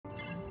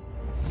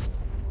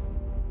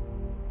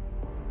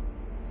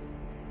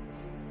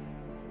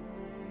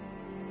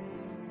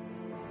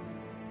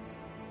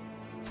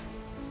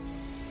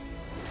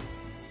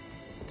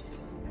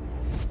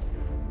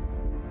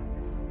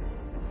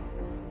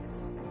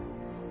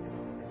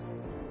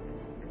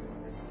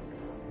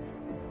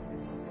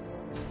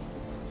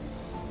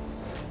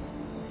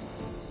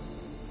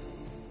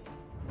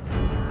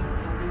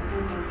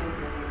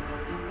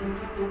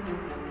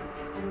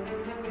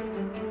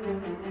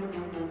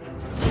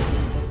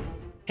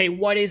Hey,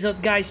 what is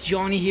up guys,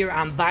 Johnny here.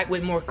 I'm back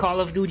with more Call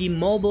of Duty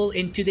Mobile.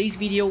 In today's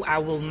video I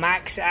will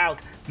max out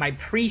my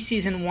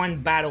preseason 1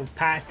 battle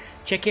pass.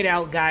 Check it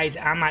out guys,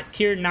 I'm at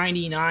tier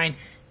 99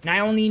 and I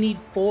only need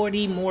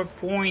 40 more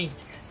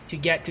points to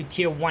get to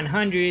tier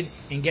 100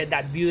 and get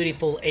that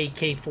beautiful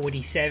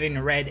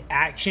AK47 red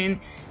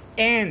action.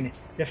 And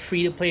the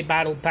free-to-play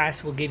battle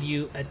pass will give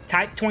you a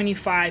type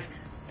 25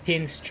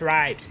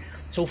 pinstripes.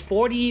 So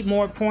 40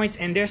 more points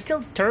and there's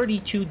still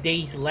 32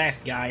 days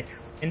left guys.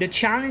 And the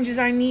challenges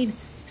I need,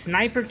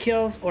 sniper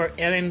kills or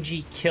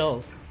LMG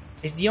kills.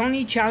 It's the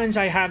only challenge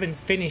I haven't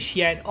finished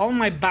yet. All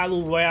my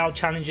battle royale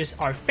challenges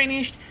are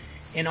finished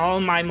and all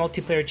my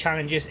multiplayer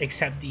challenges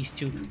except these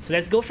two. So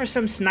let's go for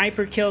some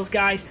sniper kills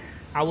guys.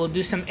 I will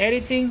do some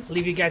editing,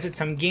 leave you guys with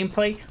some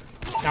gameplay.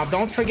 Now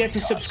don't forget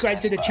to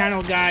subscribe to the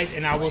channel guys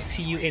and I will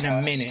see you in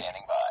a minute.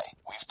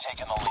 We've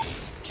taken the lead.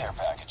 Care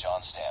package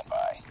on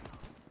standby.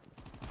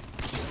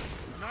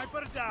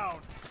 Sniper down.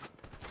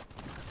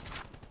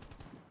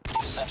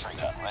 Sentry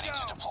gun ready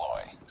to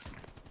deploy.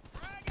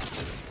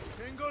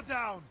 Bingo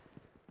down.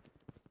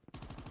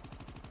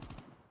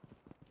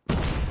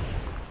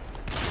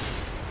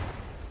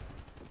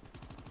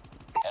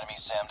 Enemy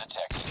SAM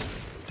detected.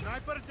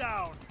 Sniper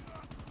down.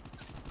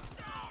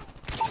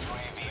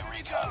 UAV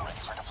recon ready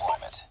for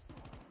deployment.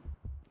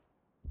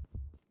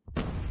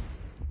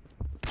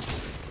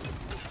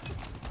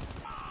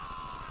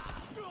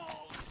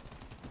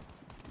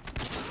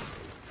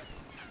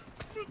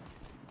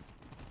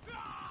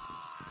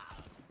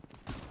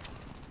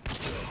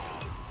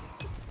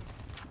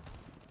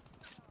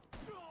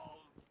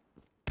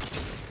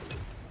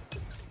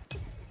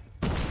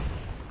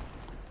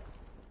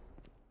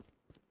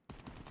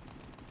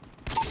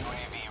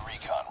 UAV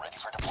recon ready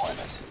for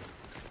deployment.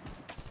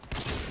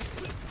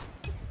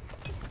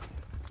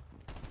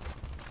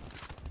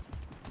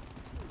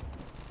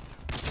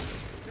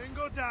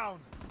 Bingo down.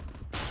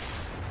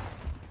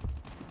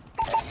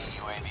 Enemy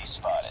UAV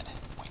spotted.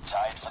 We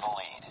tied for the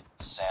lead.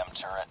 SAM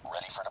turret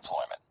ready for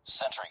deployment.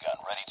 Sentry gun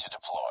ready to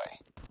deploy.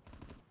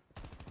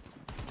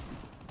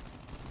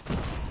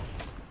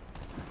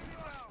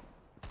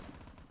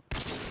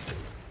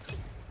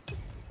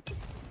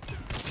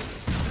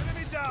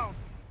 Enemy down.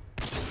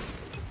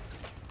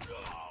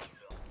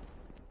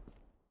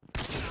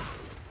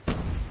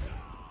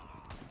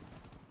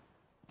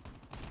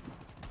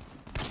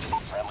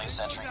 Friendly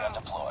sentry gun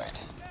deployed.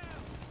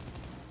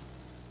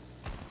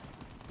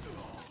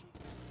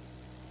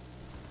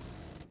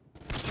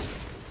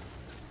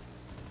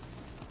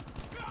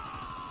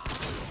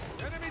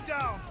 Enemy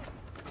down.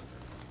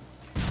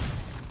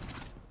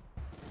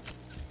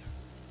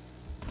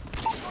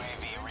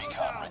 UAV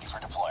recon ready for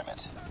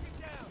deployment.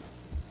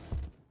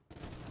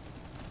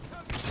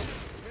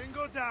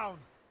 Bingo down.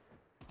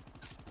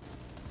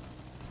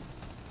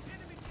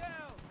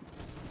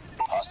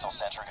 Hostile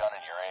sentry gun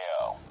in your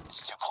AO.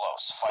 It's too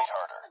close. Fight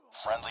harder.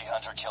 Friendly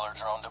hunter-killer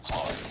drone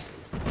deployed.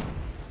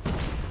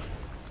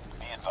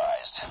 Be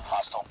advised.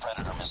 Hostile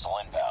Predator missile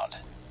inbound.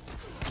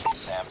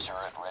 SAM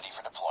turret ready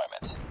for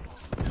deployment.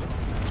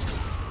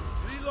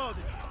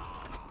 Reloading.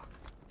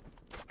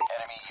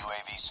 Enemy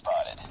UAV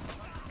spotted.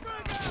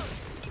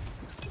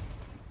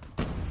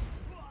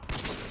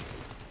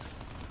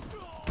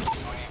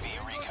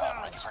 UAV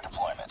recon ready for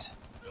deployment.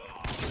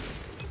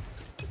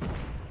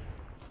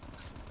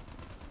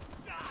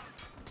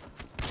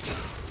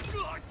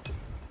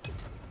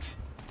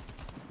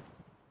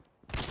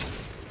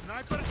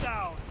 Sniper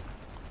down.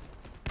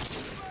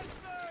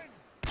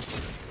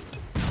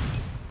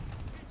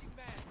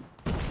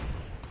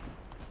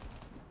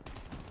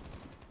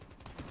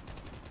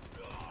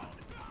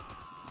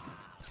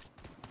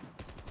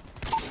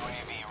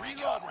 UAV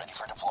recon ready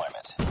for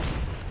deployment.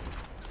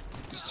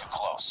 It's too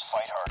close.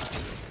 Fight harder.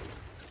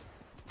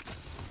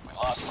 We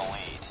lost the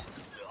lead.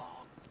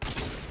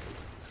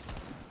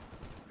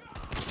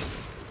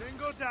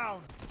 Bingo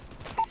down.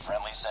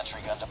 Friendly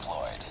sentry gun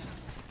deployed.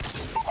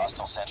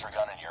 Hostile sentry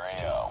gun in your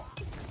AO.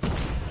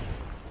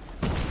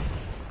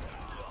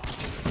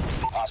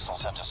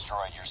 Hostiles have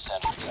destroyed your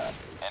sentry gun.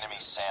 Enemy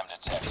SAM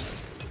detected.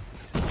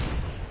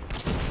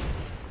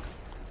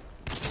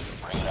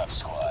 Bring it up,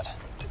 squad.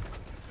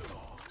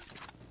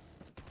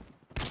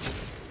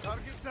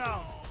 Target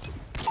down.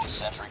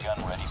 Sentry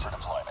gun ready for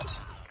deployment.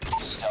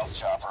 Stealth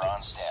chopper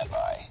on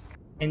standby.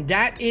 And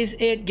that is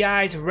it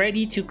guys,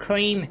 ready to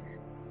claim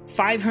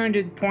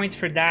 500 points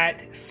for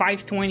that,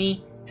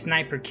 520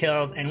 sniper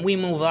kills, and we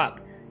move up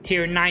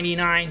tier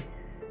 99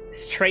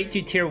 straight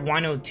to tier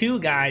 102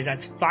 guys.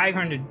 That's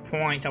 500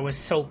 points. I was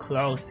so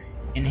close,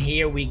 and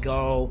here we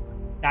go,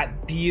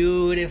 that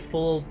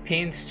beautiful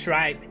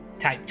pinstripe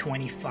type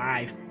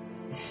 25.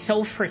 It's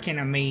so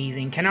freaking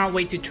amazing. Cannot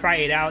wait to try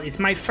it out. It's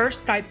my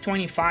first type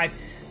 25.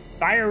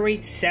 Fire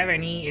rate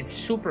 70. It's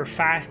super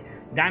fast.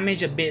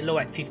 Damage a bit low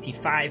at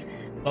 55,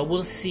 but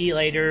we'll see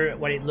later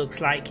what it looks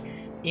like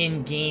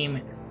in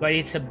game. But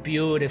it's a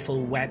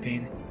beautiful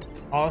weapon.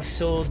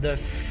 Also the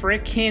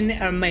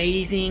freaking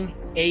amazing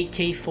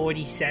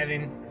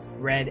AK47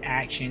 red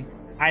action.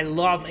 I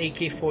love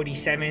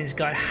AK47. It's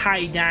got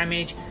high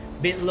damage,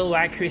 bit low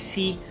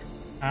accuracy,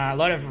 a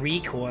lot of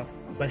recoil,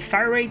 but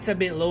fire rate's a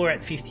bit lower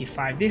at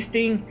 55. This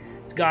thing,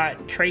 it's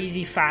got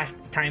crazy fast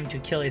time to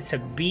kill. It's a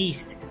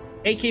beast.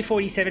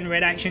 AK47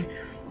 red action.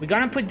 We're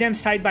gonna put them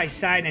side by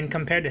side and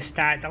compare the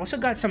stats. I also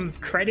got some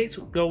credits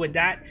to go with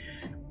that,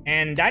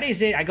 and that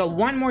is it. I got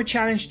one more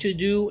challenge to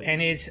do,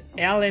 and it's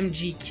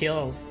LMG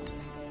kills.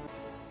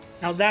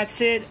 Now that's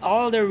it.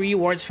 All the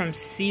rewards from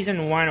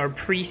season 1 or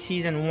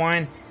pre-season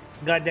 1.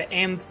 Got the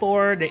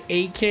M4, the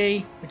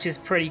AK, which is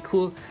pretty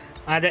cool.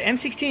 The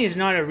M16 is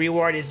not a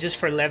reward, it's just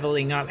for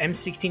leveling up.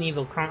 M16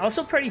 Evil Clown,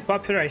 also pretty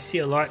popular, I see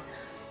a lot.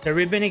 The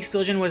Ribbon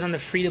Explosion was on the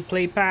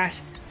free-to-play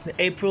pass. The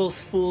April's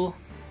Fool,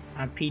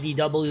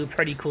 PDW,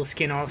 pretty cool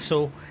skin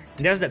also.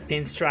 And there's the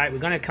Pinstripe. We're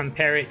gonna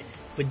compare it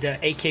with the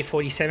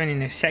AK47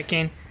 in a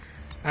second.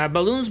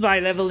 Balloons by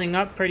leveling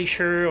up, pretty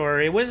sure,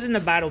 or it was in the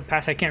battle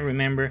pass, I can't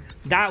remember.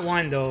 That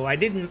one though, I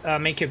didn't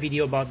make a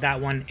video about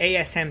that one.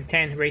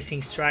 ASM-10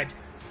 Racing Stripes,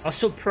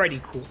 also pretty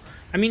cool.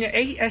 I mean, the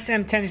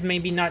ASM-10 is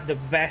maybe not the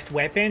best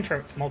weapon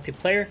for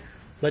multiplayer,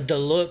 but the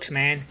looks,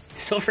 man,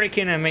 so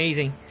freaking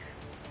amazing.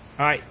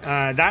 Alright,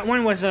 that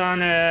one was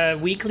on a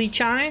weekly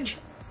challenge.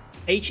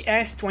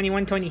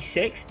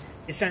 HS2126.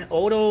 It's an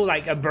auto,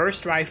 like a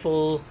burst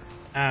rifle,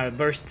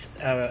 burst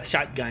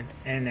shotgun,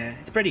 and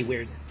it's pretty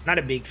weird. Not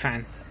a big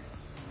fan.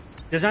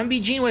 The Zombie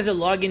Gene was a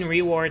login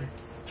reward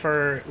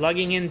for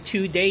logging in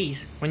 2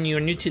 days when you're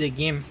new to the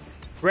game.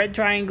 Red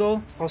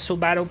Triangle, also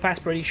battle pass,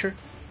 pretty sure.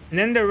 And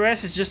then the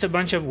rest is just a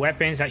bunch of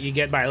weapons that you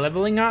get by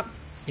leveling up,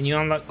 and you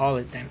unlock all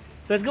of them.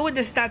 So let's go with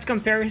the stats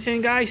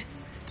comparison, guys.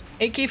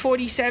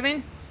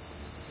 AK47,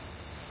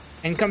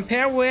 and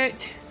compare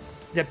with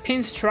the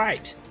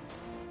Pinstripes.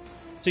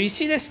 So you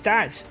see the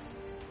stats,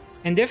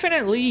 and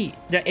definitely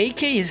the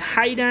AK is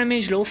high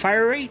damage, low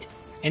fire rate,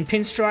 and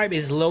Pinstripe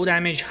is low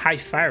damage, high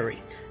fire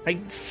rate.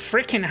 Like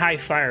freaking high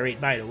fire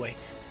rate, by the way.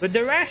 But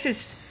the rest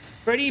is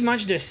pretty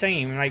much the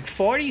same. Like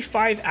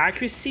 45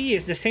 accuracy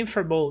is the same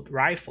for both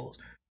rifles,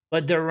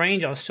 but the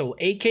range also.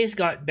 AK's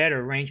got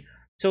better range.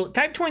 So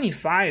Type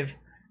 25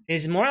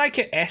 is more like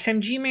an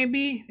SMG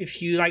maybe,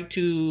 if you like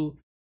to,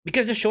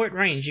 because the short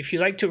range, if you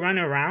like to run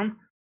around,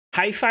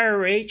 high fire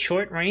rate,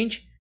 short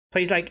range,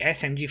 plays like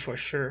SMG for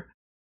sure.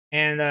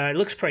 And it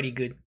looks pretty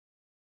good.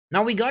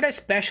 Now we got a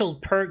special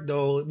perk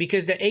though,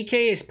 because the AK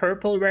is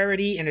purple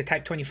rarity and the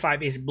Type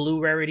 25 is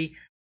blue rarity.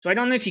 So I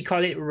don't know if you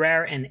call it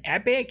rare and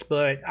epic,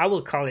 but I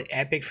will call it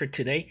epic for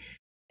today.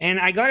 And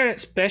I got a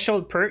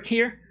special perk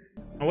here.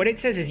 And what it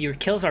says is your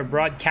kills are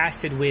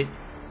broadcasted with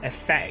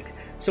effects.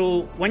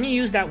 So when you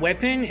use that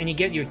weapon and you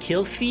get your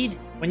kill feed,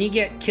 when you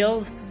get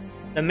kills,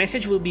 the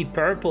message will be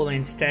purple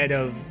instead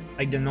of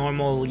like the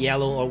normal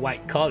yellow or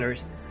white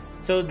colors.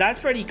 So that's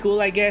pretty cool,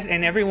 I guess,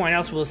 and everyone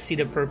else will see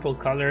the purple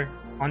color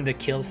on the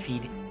kill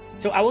feed.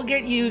 So I will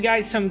get you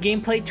guys some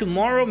gameplay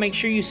tomorrow. Make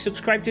sure you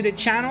subscribe to the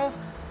channel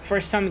for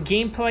some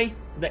gameplay,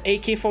 the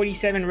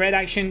AK47 red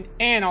action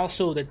and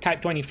also the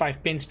Type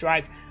 25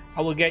 Pinstripes.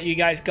 I will get you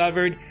guys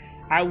covered.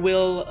 I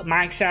will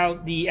max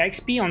out the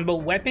XP on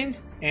both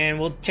weapons, and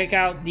we'll check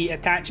out the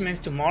attachments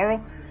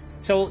tomorrow.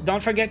 So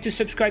don't forget to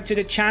subscribe to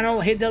the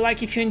channel. Hit the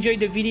like if you enjoyed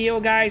the video,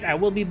 guys. I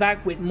will be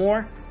back with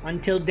more.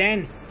 Until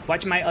then,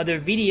 watch my other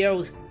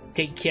videos.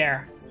 Take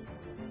care.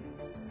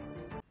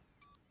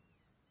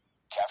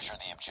 Capture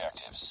the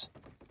objectives.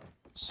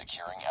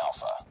 Securing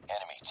Alpha.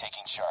 Enemy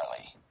taking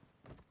Charlie.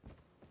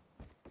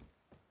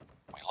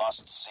 We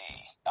lost C.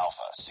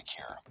 Alpha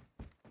secure.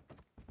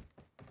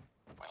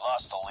 We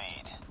lost the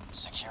lead.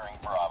 Securing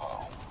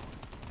Bravo.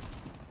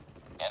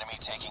 Enemy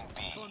taking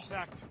B.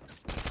 Contact.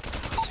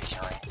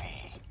 Securing B.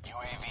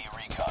 UAV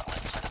recon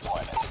ready for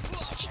deployment.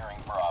 Securing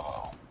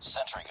Bravo.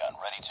 Sentry gun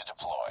ready to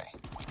deploy.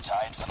 We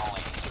tied for the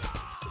lead.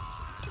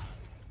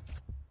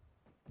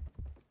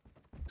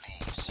 B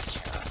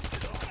secure.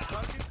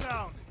 Target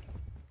down.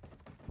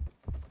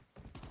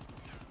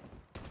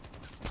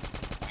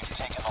 We've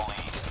taken the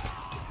lead.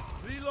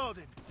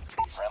 Reloading.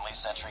 Friendly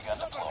sentry gun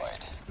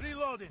deployed.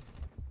 Reloading.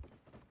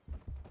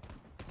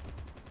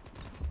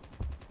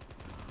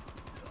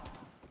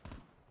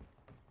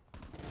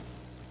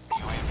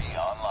 UAV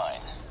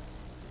online.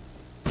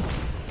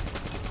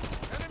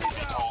 Enemy down.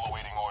 VTOL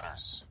awaiting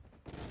orders.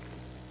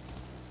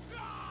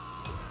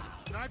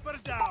 Sniper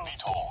down.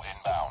 VTOL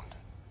inbound.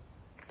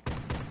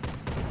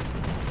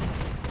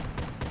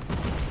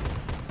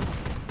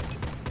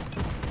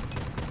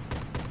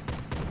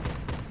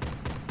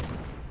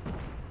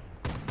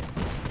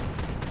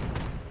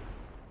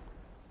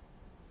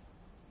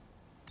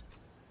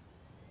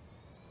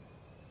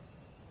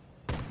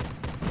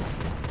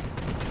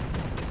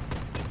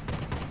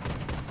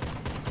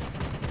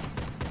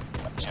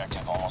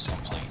 Objective almost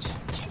complete.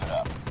 Keep it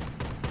up.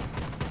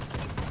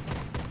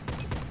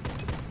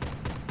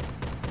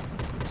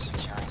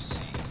 Securing C.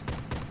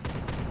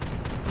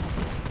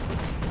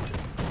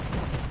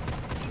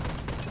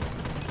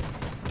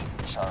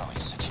 Charlie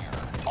secure.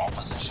 All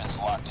positions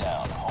locked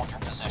down. Hold your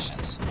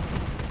positions.